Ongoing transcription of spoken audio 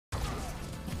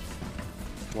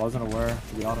Wasn't aware,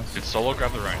 to be honest. Dude, solo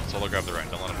grab the right. Solo grab the right.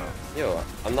 Don't let him know. Yo,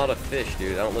 I'm not a fish,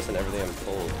 dude. I don't listen to everything I'm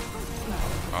told.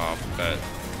 Bet.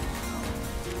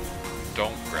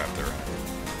 Don't grab the right.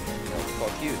 No,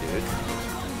 fuck you, dude.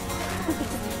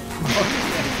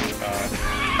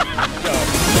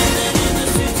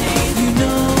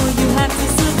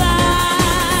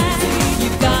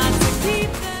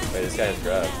 Wait, this guy has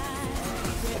grab.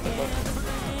 What the fuck?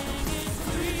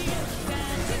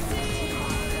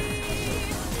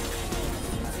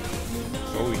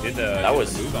 Oh, we did the. That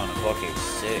was move on him. fucking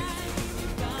sick.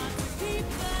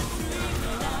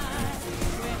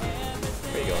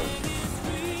 Where you going?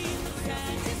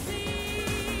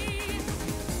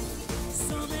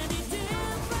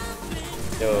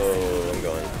 Yo, I'm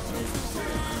going.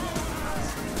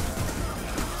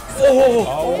 Oh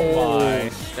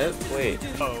my. Wait.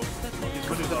 Oh. He's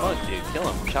put his on, dude. Kill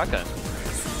him. Shotgun.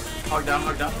 Hog down,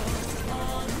 hog down.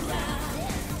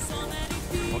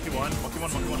 Monkey one. Monkey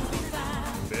one. Monkey one.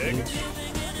 Big.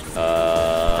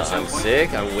 I'm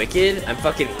sick. I'm wicked. I'm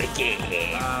fucking wicked.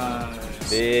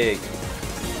 Big.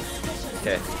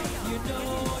 Okay.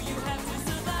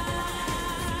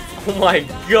 Oh my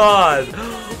god.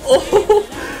 Oh,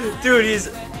 dude, he's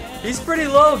pretty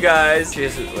low, guys.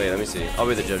 Wait, let me see. I'll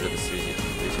be the judge of this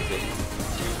 360. I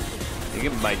think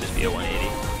it might just be a 180.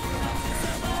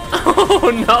 Oh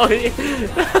no.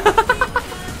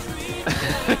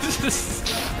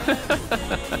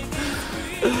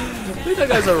 I think that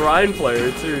guy's a Rhine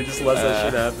player too, just lets that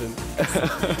shit happen.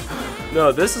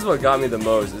 No, this is what got me the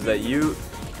most, is that you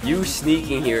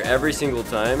sneaking here every single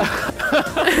time.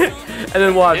 And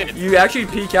then watch, you actually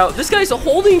peek out. This guy's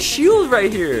holding shield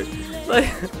right here. Like,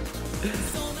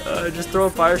 just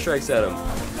throwing fire strikes at him.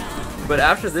 But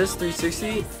after this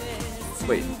 360,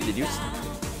 wait, did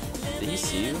he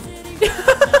see you?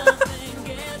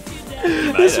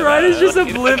 This Ryan is just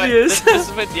oblivious.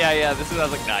 Yeah, this is, I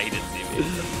was like, nah, he didn't see me.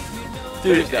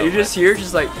 Dude, you're just here,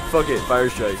 just like, fuck it, fire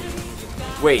strike.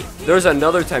 Wait, there was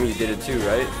another time you did it too,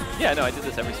 right? Yeah, no, I did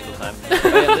this every single time. Oh,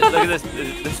 yeah, look at this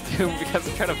dude, because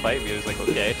he's trying to fight me, it was like,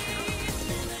 okay.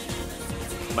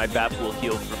 My BAP will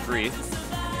heal for free.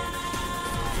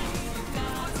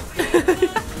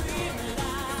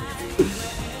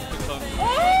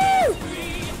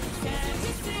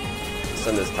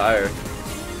 Send this tire.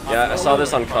 Yeah, I saw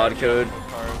this on COD Code.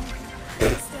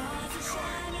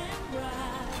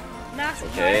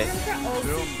 Okay.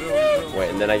 Wait,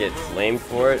 and then I get flamed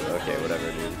for it? Okay,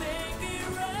 whatever, dude.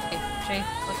 Shay,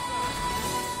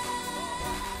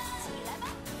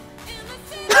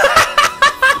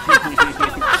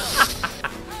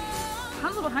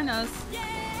 Hands are behind us.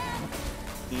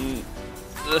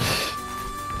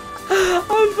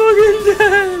 I'm fucking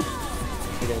dead!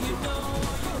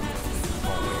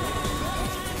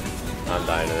 I'm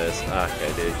dying to this.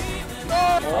 Okay, dude.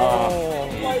 Oh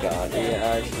my god, he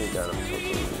actually got him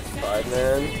fucking five,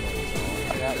 man.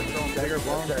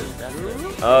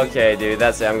 Okay, dude,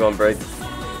 that's it. I'm going break.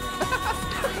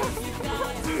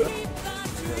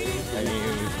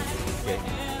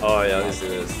 Oh yeah, let's do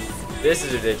this. This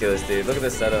is ridiculous, dude. Look at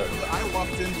this setup. I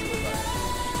walked into it.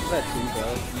 That too, bro.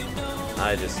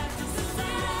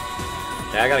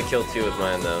 Yeah, I gotta kill two with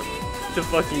mine though. What to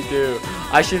fucking do?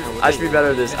 I should be better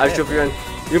at this. I should be in.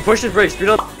 You can push this break. Speed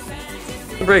up.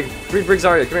 Break. Break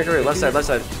Zarya. Come here. Left side.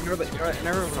 Kill the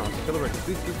break.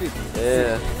 Please.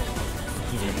 Yeah.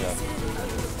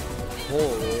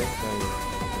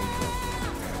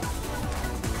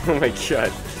 Oh my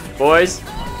god. Boys.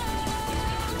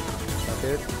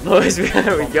 Boys, we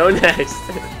go next.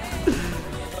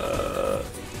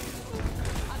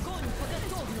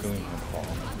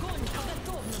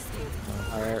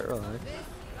 Alright, relax.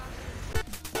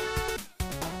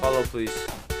 Follow, please.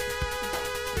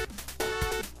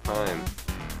 Prime.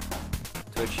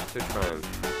 Twitch Prime.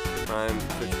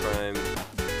 Twitch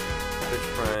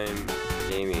Prime.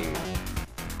 Gaming.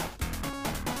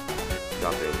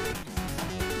 Shopping.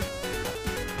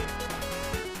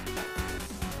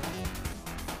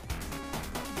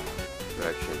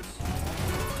 Directions.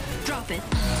 Drop it.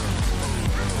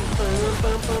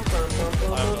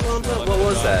 What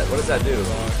was that? What does that do?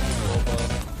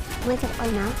 With it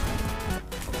or not?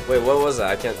 Wait, what was that?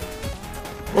 I can't.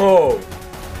 Whoa!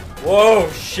 Whoa!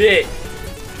 Shit!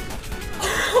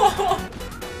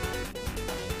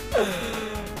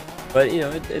 But you know,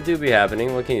 it do be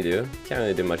happening. What can you do? Can't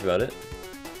really do much about it.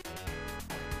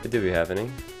 It do be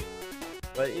happening.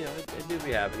 But you know, it do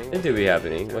be happening. It do be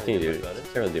happening. What can you do?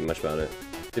 Can't really do much about it.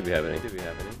 It do be happening. It do be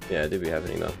happening. Yeah, it do be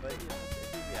happening though.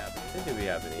 It do be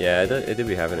happening. Yeah, it do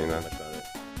be happening though.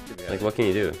 Like, what can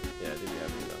you do? Yeah, it do be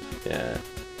happening though. Yeah,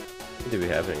 it do be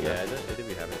happening. Yeah, it do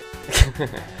be happening.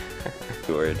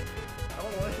 Word. I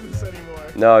don't like this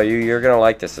anymore. No, you're gonna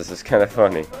like this. This is kind of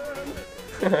funny.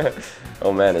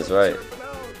 Oh man is right.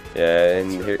 Yeah,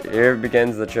 and here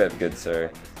begins the trip, good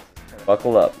sir.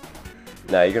 Buckle up.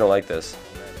 Nah, you're gonna like this.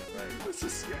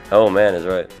 Oh man is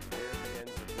right.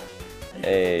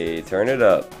 Hey, turn it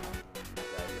up.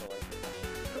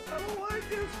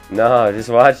 No, just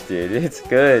watch, dude. It's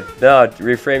good. No,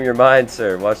 reframe your mind,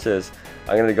 sir. Watch this.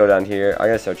 I'm gonna go down here. I'm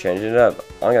gonna start changing it up.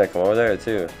 I'm gonna come over there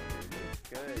too.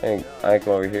 I can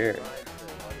come over here.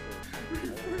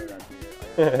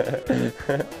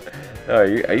 Oh,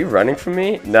 are you running from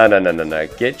me? No.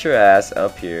 Get your ass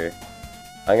up here.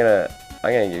 I'm gonna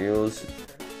give you a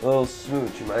little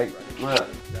smooch, Mike.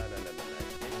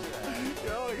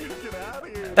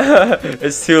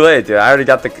 It's too late, dude. I already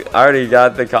got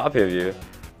the copy of you.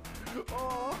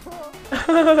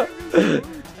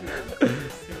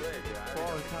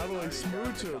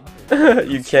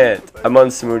 You can't. I'm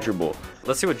unsmoochable.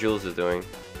 Let's see what Jules is doing.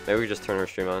 Maybe we just turn her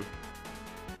stream on.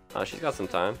 Oh, she's got some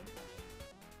time.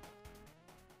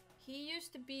 He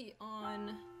used to be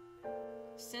on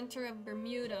Center of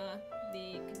Bermuda,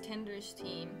 the Contenders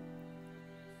team,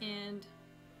 and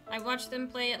I watched them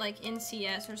play at like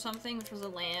NCS or something, which was a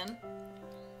LAN,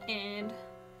 and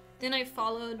then I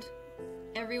followed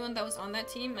everyone that was on that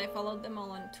team. I followed them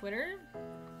all on Twitter,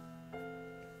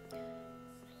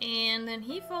 and then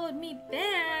he followed me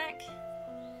back,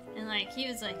 and like he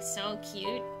was like so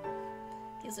cute.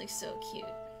 He was like so cute,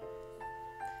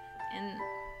 and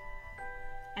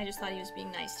I just thought he was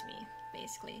being nice to me,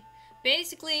 basically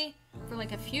for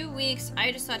like a few weeks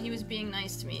I just thought he was being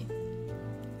nice to me,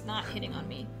 not hitting on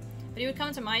me. But he would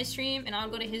come to my stream and I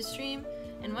would go to his stream,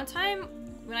 and one time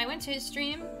when I went to his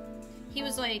stream he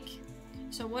was like,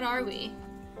 so what are we?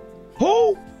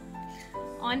 Who?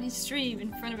 On his stream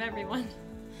in front of everyone.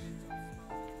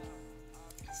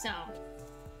 So,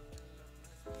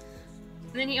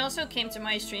 and then he also came to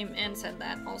my stream and said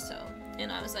that also,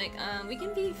 and I was like, we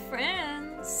can be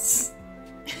friends.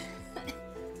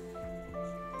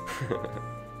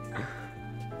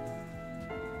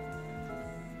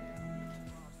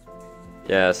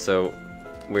 Yeah, so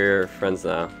we're friends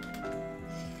now.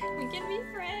 We can be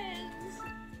friends.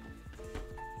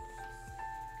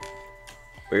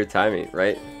 Weird timing,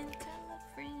 right?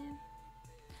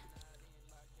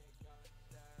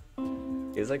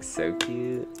 He's like so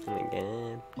cute. Oh my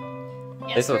god.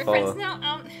 Yes, Thanks for we're the follow. friends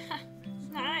now.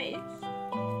 Hi.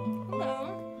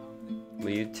 Hello.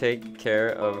 Will you take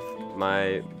care of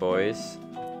my boys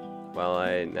while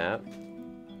I nap?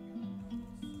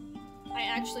 I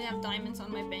actually have diamonds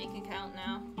on my bank account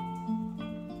now.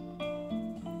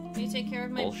 Will you take care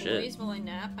of my boys while I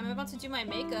nap? I'm about to do my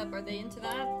makeup. Are they into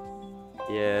that?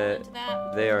 Yeah, Into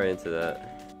that? they are into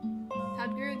that.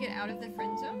 How'd Guru get out of the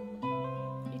friend zone?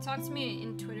 He talked to me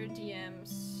in Twitter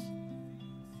DMs,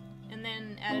 and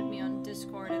then added me on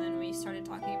Discord, and then we started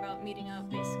talking about meeting up,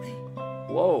 basically.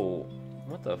 Whoa,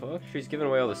 what the fuck? She's giving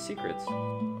away all the secrets.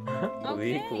 Okay.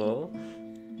 Leak, lol.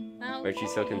 Okay. Wait,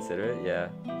 she's so considerate? Yeah,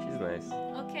 she's nice.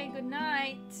 Okay, good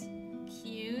night.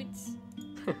 Cute.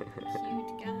 Cute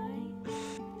guy.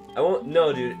 I won't,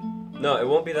 no dude, no, it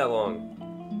won't be that long.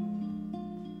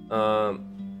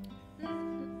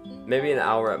 Maybe an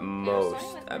hour at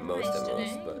most,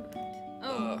 but.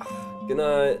 Oh. Good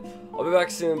night. I'll be back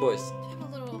soon, boys. Have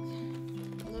a little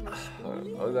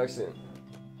I'll be back soon.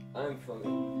 I'm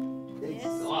fucking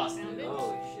exhausted. Yes,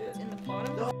 Holy shit. it's in the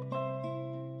bottom.